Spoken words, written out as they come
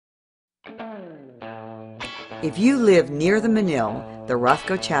If you live near the Manil, the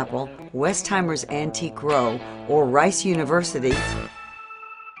Rothko Chapel, Westheimer's Antique Row, or Rice University,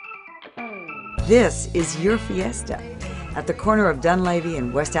 this is your fiesta. At the corner of Dunleavy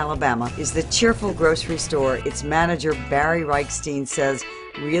and West Alabama is the cheerful grocery store its manager Barry Reichstein says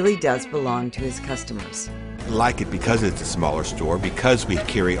really does belong to his customers. I like it because it's a smaller store, because we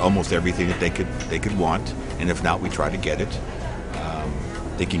carry almost everything that they could want, and if not, we try to get it.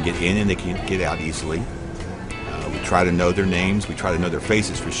 They can get in and they can get out easily. We try to know their names, we try to know their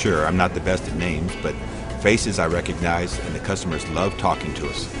faces for sure. I'm not the best at names, but faces I recognize, and the customers love talking to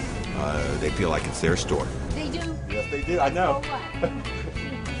us. They feel like it's their store. They do? Yes, they do, I know.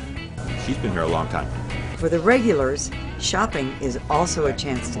 She's been here a long time. For the regulars, shopping is also a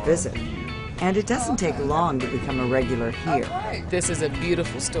chance to visit. And it doesn't take long to become a regular here. This is a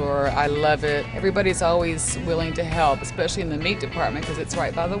beautiful store. I love it. Everybody's always willing to help, especially in the meat department because it's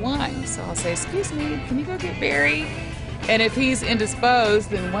right by the wine. So I'll say, excuse me, can you go get Barry? And if he's indisposed,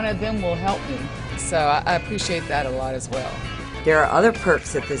 then one of them will help me. So I appreciate that a lot as well. There are other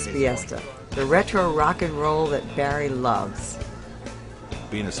perks at this fiesta. The retro rock and roll that Barry loves.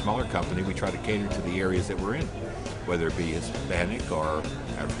 Being a smaller company, we try to cater to the areas that we're in, whether it be Hispanic or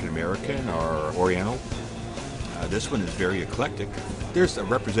African American or Oriental. This one is very eclectic. There's a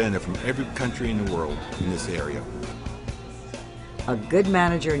representative from every country in the world in this area. A good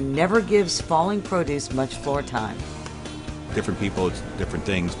manager never gives falling produce much floor time. Different people, it's different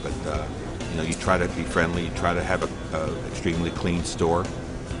things, but you try to be friendly, you try to have an extremely clean store.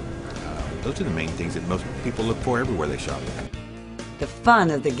 Those are the main things that most people look for everywhere they shop. The fun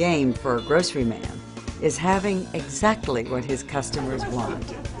of the game for a grocery man is having exactly what his customers want.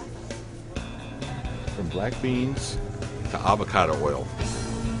 From black beans to avocado oil,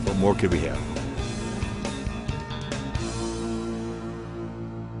 what more could we have?